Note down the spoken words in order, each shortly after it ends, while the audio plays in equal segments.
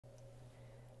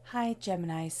Hi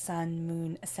Gemini, Sun,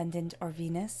 Moon, Ascendant, or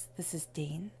Venus. This is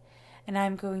Dane, and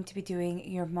I'm going to be doing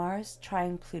your Mars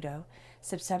trine Pluto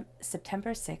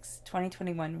September 6,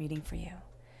 2021 reading for you.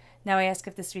 Now I ask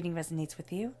if this reading resonates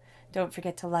with you. Don't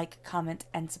forget to like, comment,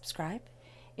 and subscribe.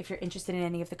 If you're interested in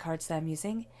any of the cards that I'm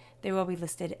using, they will be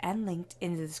listed and linked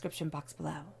in the description box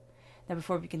below. Now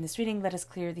before we begin this reading, let us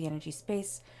clear the energy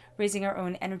space, raising our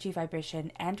own energy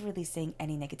vibration and releasing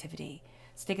any negativity.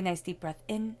 So take a nice deep breath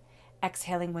in,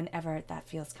 exhaling whenever that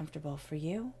feels comfortable for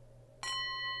you.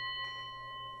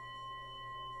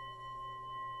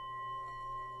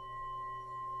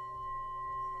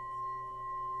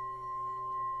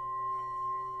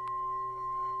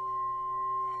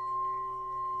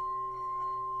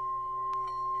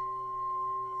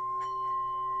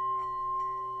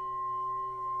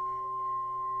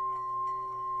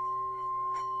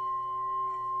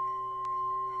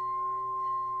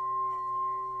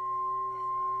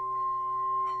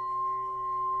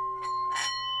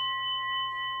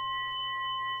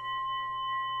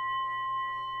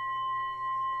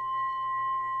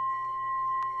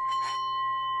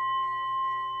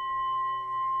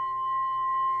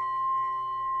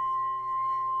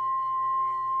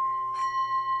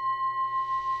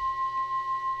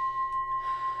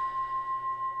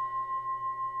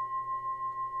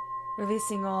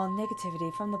 Releasing all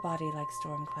negativity from the body like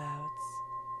storm clouds.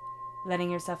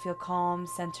 Letting yourself feel calm,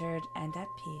 centered, and at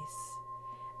peace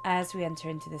as we enter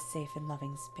into this safe and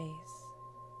loving space.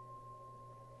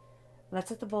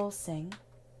 Let's let the bowl sing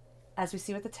as we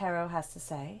see what the tarot has to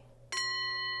say.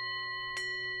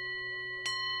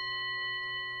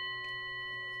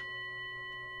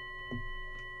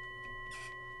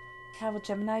 How will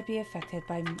Gemini be affected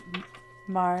by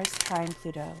Mars trine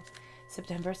Pluto,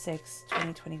 September 6,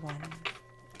 2021?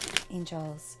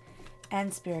 Angels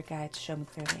and spirit guides, show me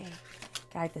clearly.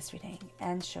 Guide this reading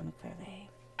and show me clearly.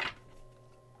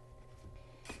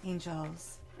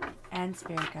 Angels and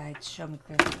spirit guides, show me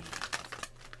clearly.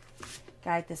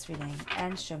 Guide this reading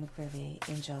and show me clearly.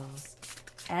 Angels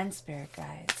and spirit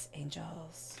guides,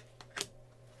 angels.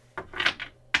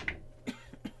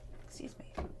 Excuse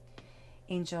me.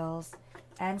 Angels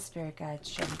and spirit guides,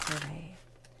 show me clearly.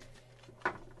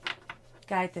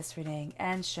 Guide this reading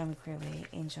and show me clearly.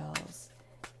 Angels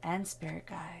and spirit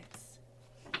guides.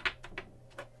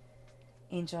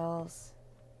 Angels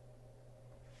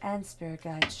and spirit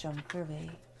guides, show me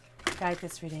clearly. Guide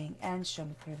this reading and show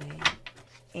me clearly.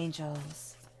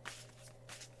 Angels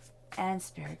and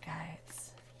spirit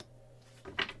guides.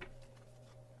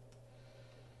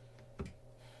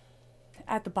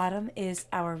 At the bottom is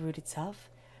our rooted self.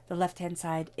 The left-hand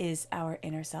side is our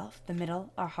inner self. The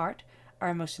middle, our heart, our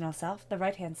emotional self. The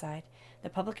right-hand side, the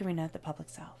public arena, the public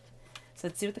self. So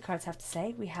let's see what the cards have to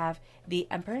say. We have the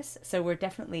Empress. So we're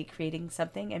definitely creating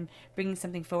something and bringing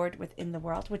something forward within the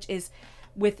world, which is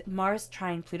with Mars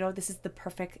trine Pluto. This is the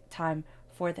perfect time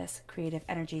for this creative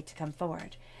energy to come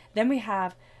forward. Then we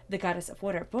have the Goddess of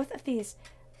Water. Both of these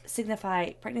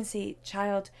signify pregnancy,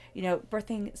 child,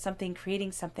 birthing something,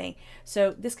 creating something.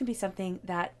 So this can be something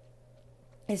that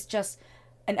is just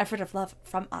an effort of love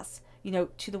from us,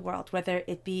 to the world, whether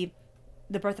it be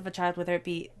the birth of a child, whether it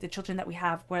be the children that we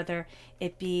have, whether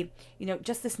it be,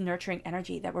 just this nurturing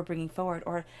energy that we're bringing forward,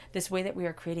 or this way that we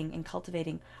are creating and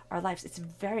cultivating our lives. It's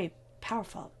very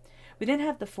powerful. We then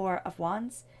have the Four of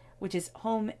Wands, which is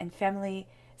home and family,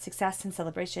 success and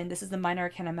celebration. This is the minor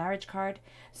arcana marriage card.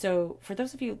 So for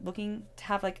those of you looking to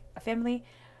have like a family,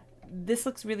 this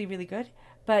looks really, really good.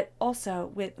 But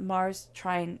also with Mars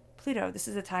trine Pluto, this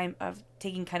is a time of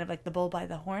taking kind of like the bull by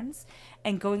the horns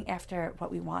and going after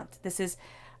what we want. This is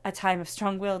a time of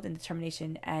strong-willed and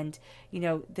determination and,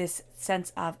 this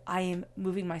sense of I am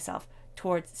moving myself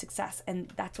towards success.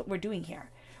 And that's what we're doing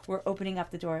here. We're opening up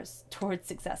the doors towards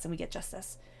success and we get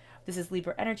justice. This is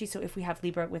Libra energy. So if we have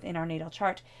Libra within our natal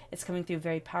chart, it's coming through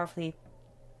very powerfully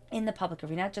in the public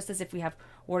arena, just as if we have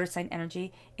water sign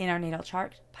energy in our natal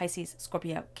chart, Pisces,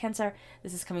 Scorpio, Cancer.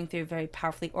 This is coming through very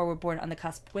powerfully, or we're born on the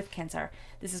cusp with Cancer.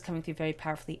 This is coming through very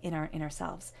powerfully in our inner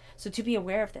selves. So to be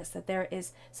aware of this, that there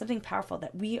is something powerful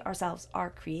that we ourselves are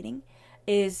creating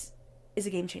is a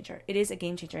game changer. It is a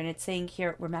game changer. And it's saying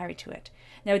here, we're married to it.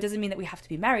 Now, it doesn't mean that we have to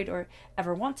be married or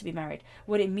ever want to be married.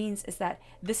 What it means is that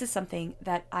this is something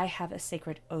that I have a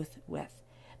sacred oath with,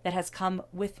 that has come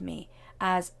with me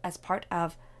as part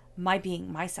of my being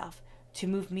myself, to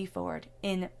move me forward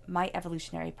in my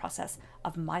evolutionary process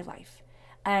of my life.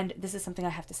 And this is something I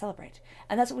have to celebrate.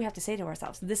 And that's what we have to say to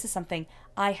ourselves. This is something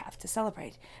I have to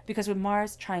celebrate. Because with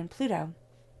Mars trine Pluto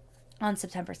on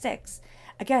September 6th,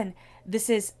 again, this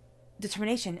is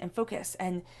determination and focus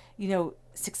and,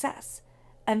 success.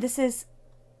 And this is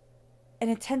an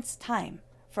intense time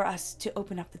for us to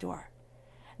open up the door.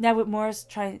 Now with Mars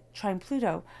trying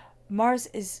Pluto, Mars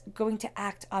is going to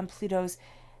act on Pluto's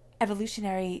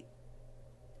evolutionary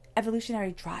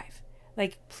drive.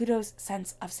 Like Pluto's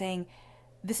sense of saying,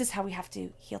 this is how we have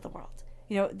to heal the world.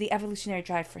 You know, the evolutionary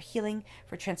drive for healing,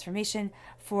 for transformation,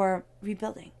 for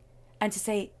rebuilding. And to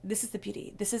say, this is the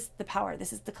beauty, this is the power,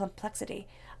 this is the complexity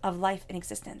of life and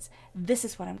existence. This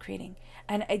is what I'm creating.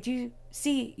 And I do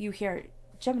see you here,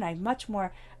 Gemini, much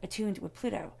more attuned with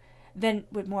Pluto than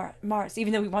with Mars.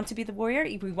 Even though we want to be the warrior,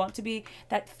 we want to be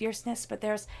that fierceness, but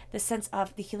there's the sense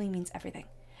of the healing means everything.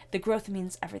 The growth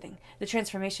means everything. The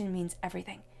transformation means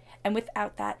everything. And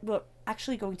without that, we're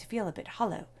actually going to feel a bit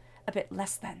hollow, a bit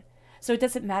less than. So it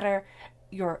doesn't matter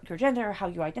your gender or how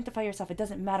you identify yourself. It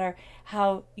doesn't matter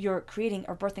how you're creating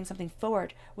or birthing something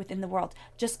forward within the world,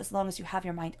 just as long as you have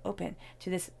your mind open to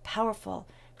this powerful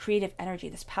creative energy,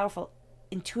 this powerful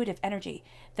intuitive energy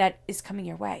that is coming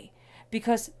your way.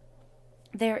 Because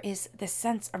there is this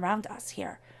sense around us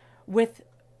here with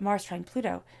Mars trine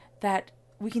Pluto that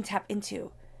we can tap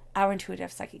into our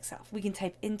intuitive psychic self. We can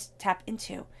tap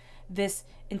into this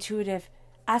intuitive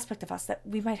aspect of us that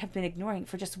we might have been ignoring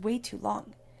for just way too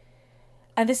long.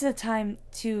 And this is a time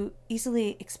to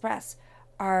easily express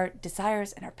our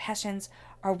desires and our passions,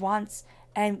 our wants,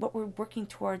 and what we're working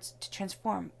towards to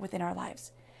transform within our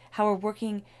lives. How we're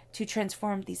working to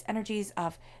transform these energies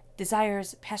of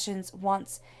desires, passions,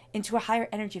 wants into a higher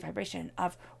energy vibration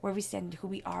of where we stand, who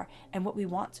we are, and what we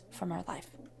want from our life.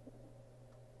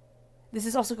 This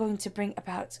is also going to bring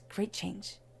about great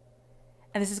change.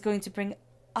 And this is going to bring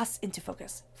us into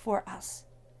focus for us.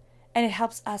 And it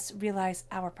helps us realize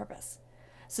our purpose.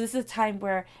 So this is a time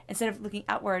where instead of looking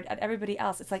outward at everybody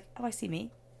else, it's like, oh, I see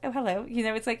me. Oh, hello. You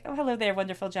know, it's like, oh, hello there,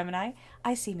 wonderful Gemini.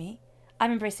 I see me.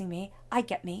 I'm embracing me. I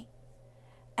get me.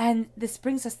 And this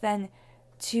brings us then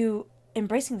to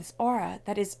embracing this aura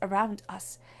that is around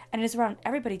us. And it is around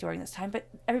everybody during this time, but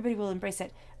everybody will embrace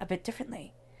it a bit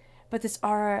differently. But this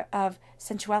aura of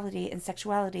sensuality and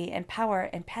sexuality and power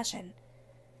and passion.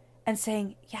 And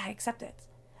saying, yeah, I accept it.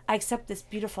 I accept this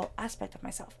beautiful aspect of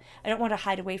myself. I don't want to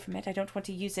hide away from it. I don't want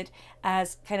to use it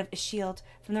as kind of a shield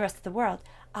from the rest of the world.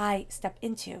 I step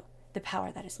into the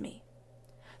power that is me.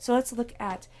 So let's look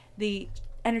at the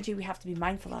energy we have to be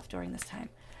mindful of during this time.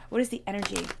 What is the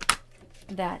energy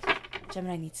that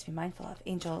Gemini needs to be mindful of?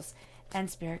 Angels and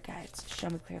spirit guides, show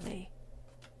me clearly.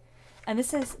 And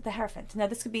this is the Hierophant. Now,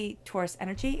 this could be Taurus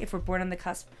energy if we're born on the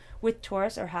cusp with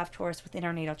Taurus or have Taurus within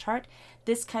our natal chart.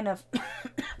 This kind of,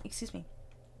 excuse me,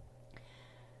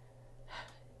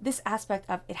 this aspect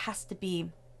of it has to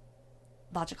be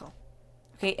logical.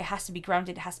 Okay, it has to be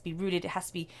grounded, it has to be rooted, it has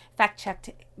to be fact-checked,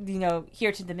 you know,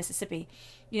 here to the Mississippi.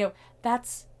 You know,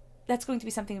 that's going to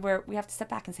be something where we have to step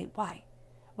back and say, why?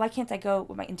 Why can't I go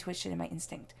with my intuition and my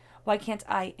instinct? Why can't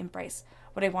I embrace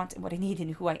what I want and what I need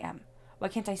and who I am? Why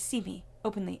can't I see me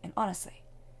openly and honestly?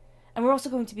 And we're also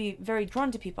going to be very drawn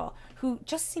to people who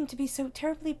just seem to be so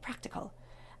terribly practical.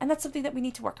 And that's something that we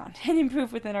need to work on and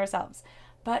improve within ourselves.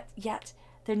 But yet,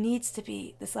 there needs to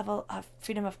be this level of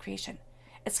freedom of creation.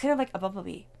 It's kind of like a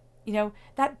bumblebee. You know,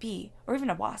 that bee, or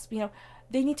even a wasp, you know,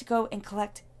 they need to go and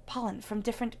collect pollen from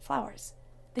different flowers.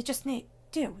 They just They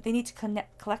need to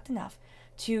collect enough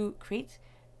to create,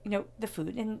 you know, the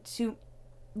food and to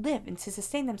live and to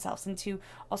sustain themselves and to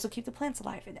also keep the plants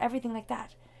alive and everything like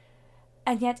that.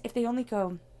 And yet, if they only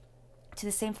go to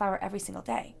the same flower every single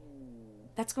day,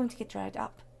 that's going to get dried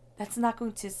up. That's not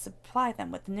going to supply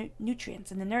them with the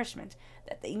nutrients and the nourishment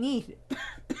that they need.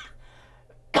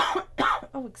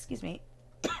 Oh, excuse me.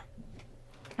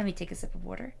 Let me take a sip of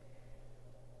water.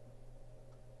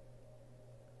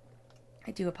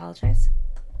 I do apologize.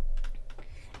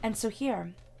 And so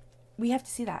here, we have to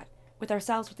see that with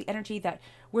ourselves, with the energy that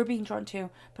we're being drawn to,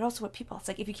 but also with people. It's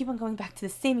like if you keep on going back to the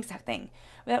same exact thing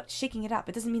without shaking it up,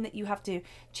 it doesn't mean that you have to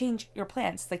change your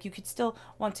plans. Like you could still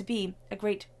want to be a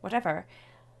great whatever,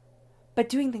 but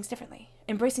doing things differently,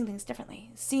 embracing things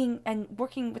differently, seeing and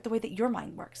working with the way that your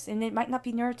mind works. And it might not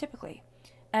be neurotypically.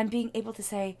 And being able to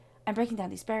say, I'm breaking down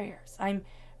these barriers. I'm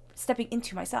stepping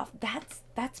into myself.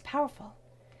 That's powerful.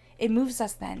 It moves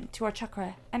us then to our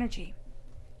chakra energy.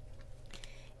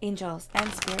 Angels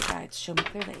and spirit guides, show me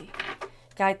clearly.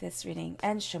 Guide this reading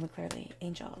and show me clearly,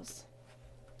 angels.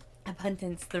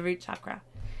 Abundance, the root chakra.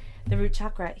 The root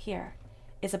chakra here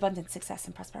is abundance, success,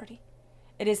 and prosperity.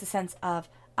 It is the sense of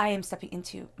I am stepping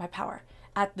into my power.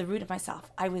 At the root of myself,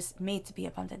 I was made to be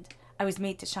abundant. I was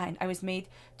made to shine. I was made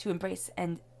to embrace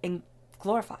and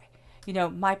glorify, you know,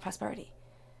 my prosperity.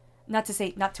 Not to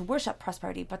say, not to worship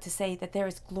prosperity, but to say that there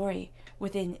is glory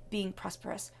within being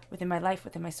prosperous, within my life,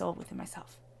 within my soul, within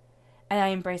myself. And I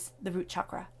embrace the root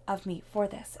chakra of me for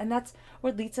this. And that's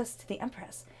what leads us to the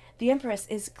Empress. The Empress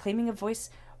is claiming a voice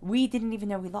we didn't even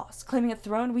know we lost, claiming a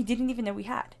throne we didn't even know we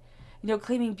had,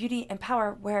 claiming beauty and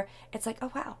power where it's like,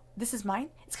 oh wow, this is mine.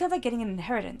 It's kind of like getting an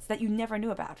inheritance that you never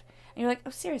knew about. And you're like, oh,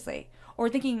 seriously? Or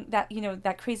thinking that,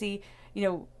 that crazy,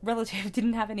 relative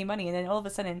didn't have any money and then all of a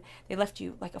sudden they left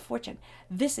you like a fortune.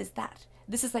 This is that.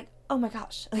 This is like, oh my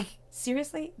gosh, like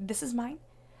seriously, this is mine?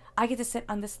 I get to sit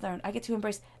on this throne. I get to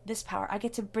embrace this power. I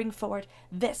get to bring forward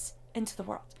this into the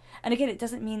world. And again, it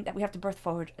doesn't mean that we have to birth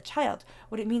forward a child.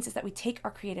 What it means is that we take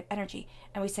our creative energy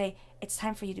and we say, it's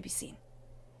time for you to be seen.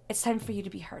 It's time for you to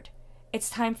be heard. It's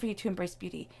time for you to embrace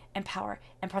beauty and power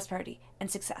and prosperity and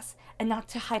success and not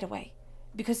to hide away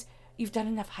because you've done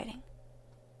enough hiding.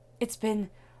 It's been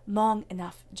long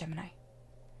enough, Gemini.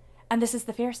 And this is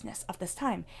the fierceness of this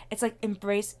time. It's like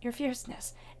embrace your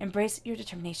fierceness, embrace your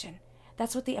determination.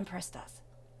 That's what the Empress does.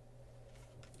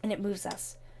 And it moves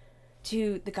us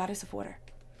to the goddess of water.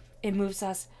 It moves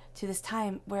us to this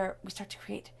time where we start to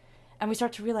create. And we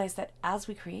start to realize that as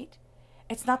we create,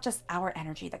 it's not just our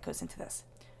energy that goes into this.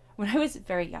 When I was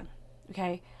very young,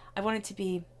 okay, I wanted to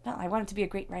be a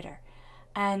great writer.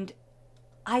 And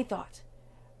I thought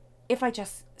if I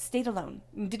just stayed alone,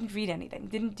 didn't read anything,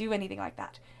 didn't do anything like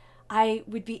that, I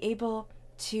would be able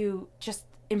to just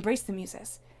embrace the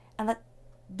muses and let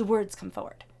the words come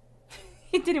forward.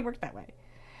 It didn't work that way.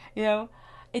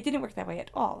 It didn't work that way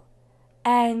at all.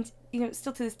 And,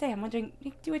 still to this day, I'm wondering,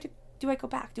 do I go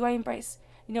back? Do I embrace?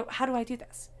 How do I do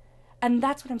this? And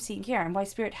that's what I'm seeing here and why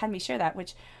Spirit had me share that,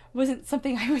 which wasn't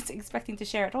something I was expecting to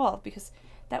share at all because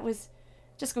that was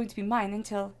just going to be mine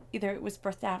until either it was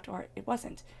birthed out or it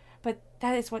wasn't. But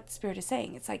that is what Spirit is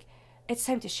saying. It's like, it's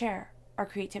time to share our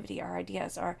creativity, our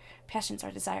ideas, our passions,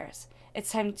 our desires.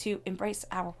 It's time to embrace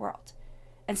our world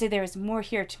and say there is more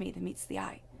here to me than meets the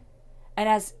eye. And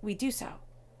as we do so,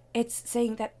 it's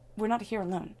saying that we're not here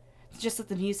alone. Just let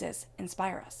the muses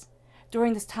inspire us.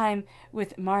 During this time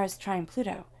with Mars trine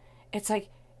Pluto, it's like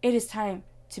it is time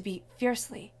to be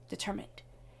fiercely determined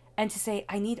and to say,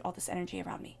 I need all this energy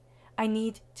around me. I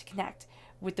need to connect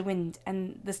with the wind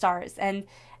and the stars and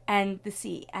the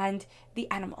sea and the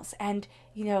animals and,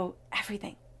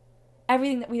 everything.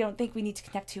 Everything that we don't think we need to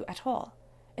connect to at all.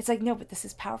 It's like, no, but this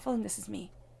is powerful and this is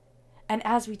me. And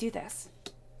as we do this,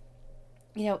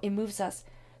 it moves us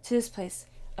to this place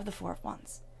of the Four of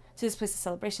Wands, to this place of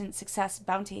celebration, success,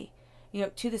 bounty,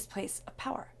 to this place of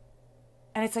power.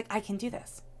 And it's like, I can do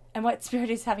this. And what Spirit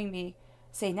is having me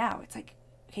say now, it's like,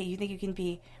 okay, you think you can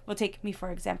be, well, take me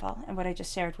for example, and what I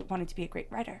just shared, wanting to be a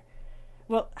great writer.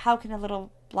 Well, how can a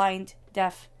little blind,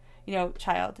 deaf,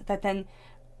 child that then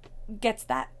gets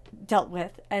that dealt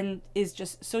with and is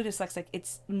just so dyslexic,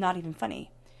 it's not even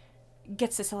funny,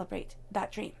 gets to celebrate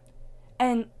that dream?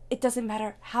 And it doesn't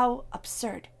matter how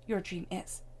absurd your dream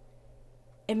is.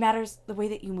 It matters the way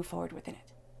that you move forward within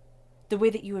it. The way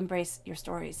that you embrace your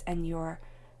stories and your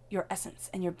essence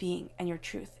and your being and your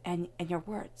truth and your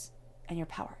words and your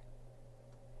power.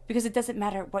 Because it doesn't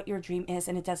matter what your dream is,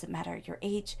 and it doesn't matter your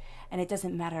age, and it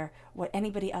doesn't matter what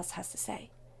anybody else has to say.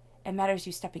 It matters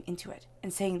you stepping into it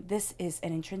and saying, this is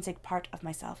an intrinsic part of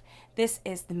myself. This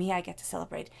is the me I get to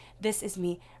celebrate. This is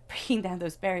me breaking down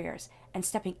those barriers and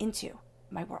stepping into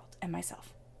my world and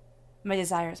myself, my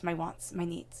desires, my wants, my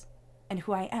needs, and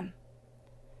who I am.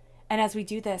 And as we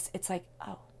do this, it's like,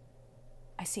 oh,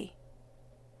 I see.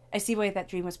 I see why that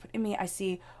dream was put in me. I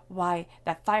see why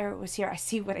that fire was here. I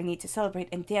see what I need to celebrate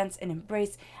and dance and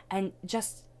embrace and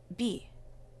just be.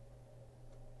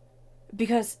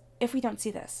 Because if we don't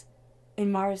see this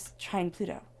in Mars trine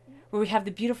Pluto, where we have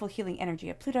the beautiful healing energy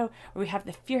of Pluto, where we have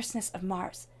the fierceness of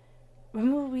Mars,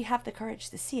 when will we have the courage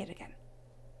to see it again?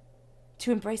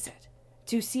 To embrace it,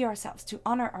 to see ourselves, to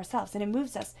honor ourselves, and it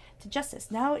moves us to justice.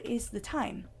 Now is the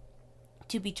time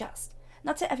to be just,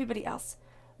 not to everybody else.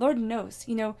 Lord knows,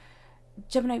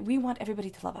 Gemini, we want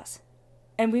everybody to love us.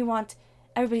 And we want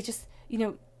everybody just,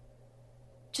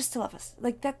 just to love us.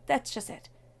 Like that's just it.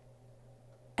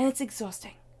 And it's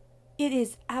exhausting. It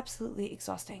is absolutely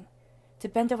exhausting to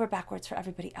bend over backwards for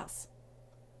everybody else.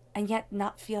 And yet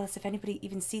not feel as if anybody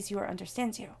even sees you or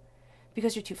understands you.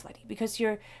 Because you're too flighty. Because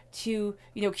you're too,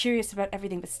 curious about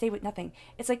everything but stay with nothing.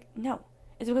 It's like, no.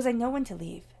 It's because I know when to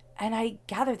leave. And I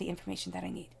gather the information that I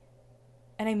need.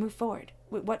 And I move forward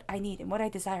with what I need and what I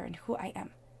desire and who I am.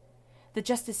 The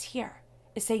justice here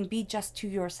is saying be just to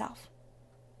yourself.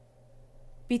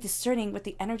 Be discerning with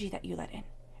the energy that you let in.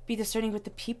 Be discerning with the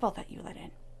people that you let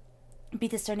in. Be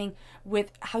discerning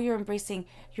with how you're embracing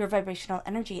your vibrational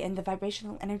energy and the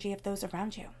vibrational energy of those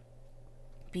around you.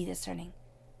 Be discerning.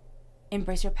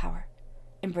 Embrace your power.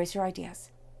 Embrace your ideas.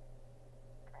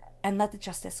 and let the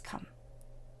justice come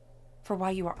for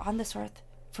why you are on this earth,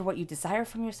 for what you desire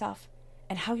from yourself,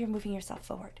 and how you're moving yourself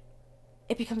forward.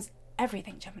 It becomes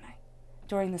everything, Gemini,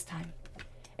 during this time.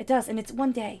 It does, and it's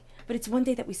one day, but it's one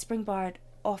day that we springboard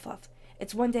off of.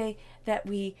 It's one day that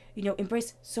we,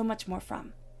 embrace so much more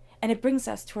from. And it brings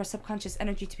us to our subconscious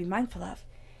energy to be mindful of,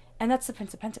 and that's the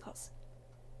Prince of Pentacles.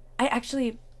 I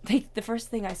actually, the first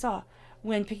thing I saw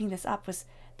when picking this up was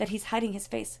that he's hiding his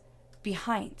face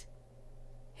behind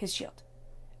his shield.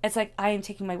 It's like I am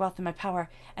taking my wealth and my power,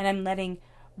 and I'm letting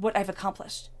what I've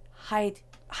accomplished hide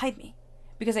me,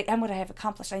 because I am what I have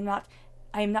accomplished. I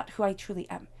am not who I truly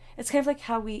am. It's kind of like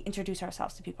how we introduce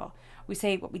ourselves to people. We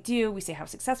say what we do, we say how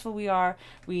successful we are,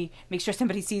 we make sure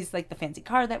somebody sees like the fancy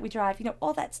car that we drive,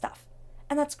 all that stuff.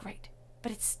 And that's great,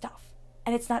 but it's stuff,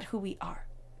 and it's not who we are.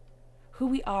 Who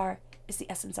we are is the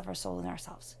essence of our soul and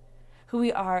ourselves. Who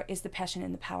we are is the passion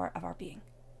and the power of our being.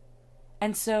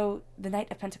 And so the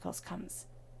Knight of Pentacles comes,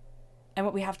 and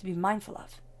what we have to be mindful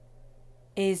of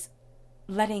is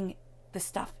letting the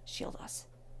stuff shield us,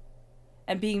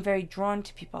 and being very drawn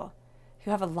to people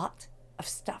who have a lot of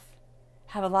stuff,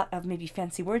 have a lot of maybe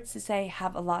fancy words to say,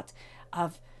 have a lot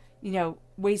of,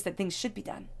 ways that things should be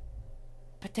done,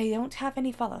 but they don't have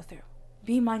any follow through.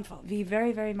 Be mindful, be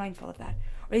very, very mindful of that.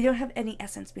 Or they don't have any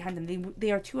essence behind them.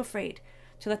 They are too afraid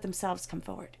to let themselves come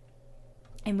forward.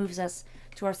 It moves us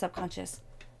to our subconscious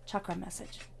chakra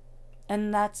message.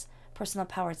 And that's personal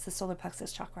power. It's the solar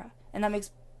plexus chakra. And that makes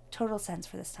total sense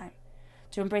for this time.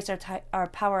 To embrace our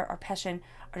power, our passion,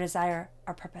 our desire,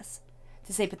 our purpose.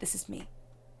 To say, but this is me.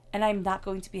 And I'm not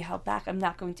going to be held back. I'm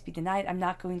not going to be denied. I'm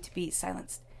not going to be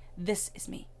silenced. This is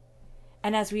me.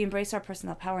 And as we embrace our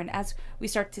personal power, and as we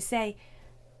start to say,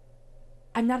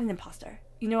 I'm not an imposter.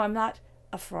 I'm not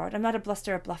a fraud. I'm not a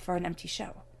bluster, a bluffer, an empty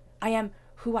show. I am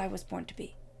who I was born to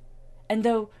be. And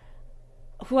though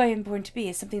who I am born to be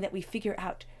is something that we figure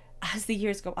out as the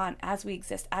years go on, as we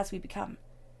exist, as we become,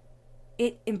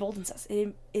 it emboldens us.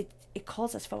 It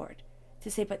calls us forward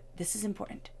to say, but this is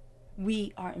important.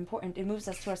 We are important. It moves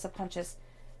us to our subconscious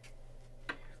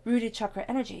rooted chakra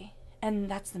energy. And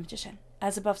that's the Magician.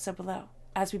 As above, so below.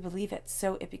 As we believe it,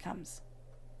 so it becomes.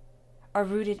 Our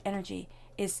rooted energy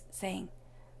is saying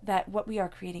that what we are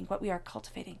creating, what we are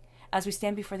cultivating, as we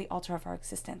stand before the altar of our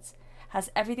existence,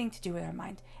 has everything to do with our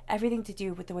mind, everything to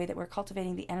do with the way that we're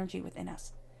cultivating the energy within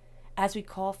us. As we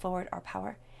call forward our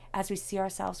power, as we see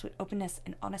ourselves with openness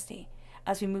and honesty,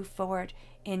 as we move forward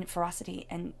in ferocity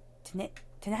and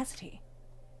tenacity,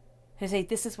 to say,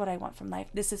 this is what I want from life,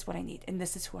 this is what I need, and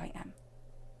this is who I am.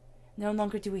 No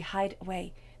longer do we hide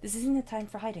away. This isn't the time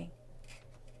for hiding.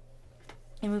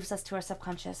 It moves us to our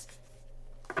subconscious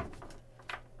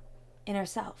inner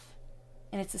self,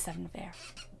 and it's the Seven of Air.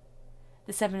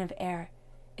 The Seven of Air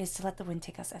is to let the wind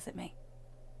take us as it may.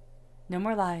 No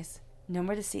more lies, no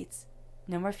more deceits,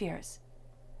 no more fears,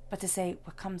 but to say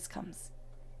what comes, comes,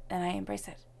 and I embrace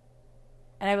it.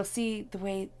 And I will see the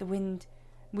way the wind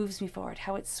moves me forward,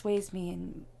 how it sways me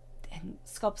and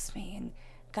sculpts me and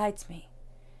guides me,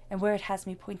 and where it has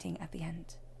me pointing at the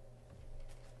end.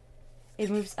 It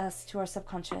moves us to our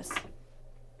subconscious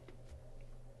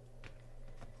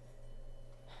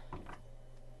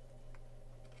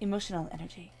emotional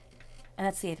energy, and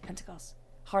that's the Eight of Pentacles.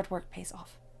 Hard work pays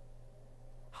off.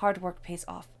 Hard work pays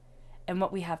off. And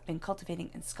what we have been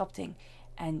cultivating and sculpting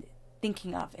and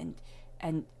thinking of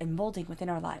and molding within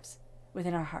our lives,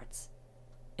 within our hearts,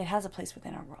 it has a place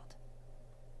within our world.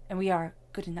 And we are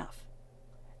good enough.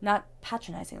 Not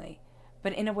patronizingly,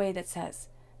 but in a way that says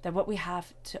that what we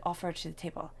have to offer to the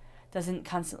table doesn't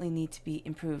constantly need to be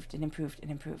improved and improved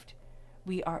and improved.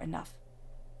 We are enough.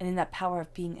 And in that power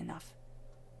of being enough,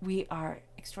 we are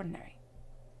extraordinary.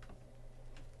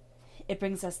 It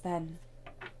brings us then,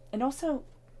 and also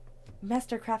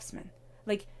master craftsmen,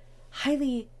 like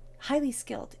highly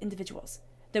skilled individuals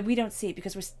that we don't see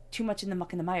because we're too much in the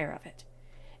muck and the mire of it.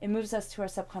 It moves us to our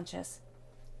subconscious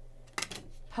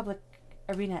public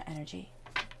arena energy.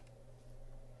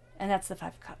 And that's the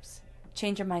Five of Cups.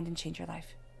 Change your mind and change your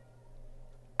life.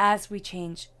 As we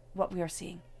change what we are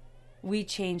seeing, we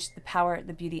change the power,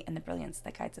 the beauty, and the brilliance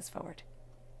that guides us forward.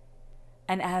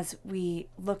 And as we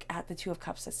look at the Two of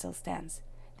Cups that still stands,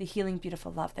 the healing,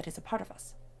 beautiful love that is a part of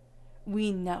us,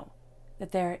 we know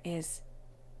that there's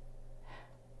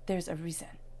a reason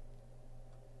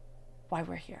why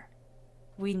we're here.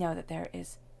 We know that there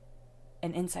is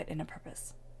an insight and a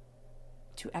purpose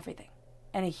to everything,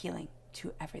 and a healing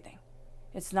to everything.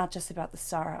 It's not just about the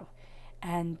sorrow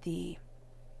and the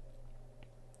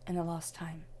lost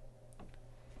time.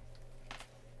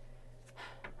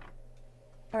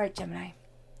 All right, Gemini.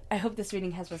 I hope this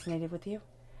reading has resonated with you.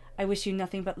 I wish you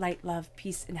nothing but light, love,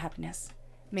 peace, and happiness.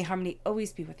 May harmony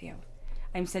always be with you.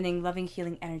 I'm sending loving,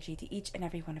 healing energy to each and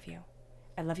every one of you.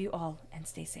 I love you all, and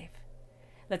stay safe.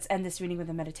 Let's end this reading with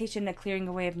a meditation, a clearing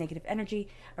away of negative energy,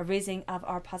 a raising of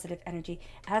our positive energy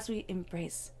as we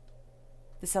embrace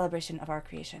the celebration of our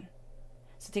creation.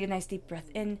 So take a nice deep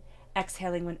breath in,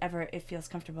 exhaling whenever it feels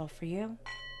comfortable for you.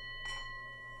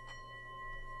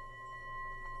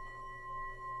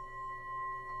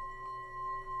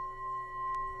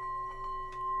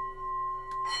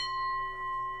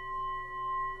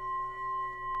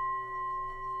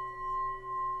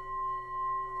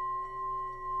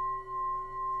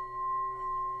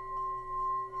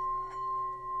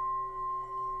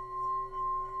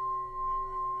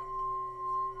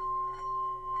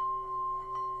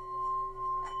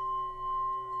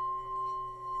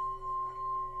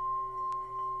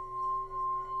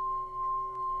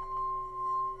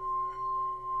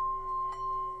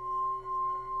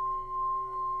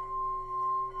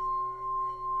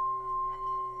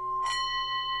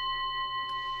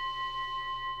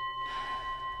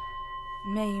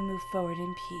 May you move forward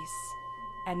in peace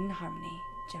and in harmony,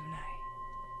 Gemini.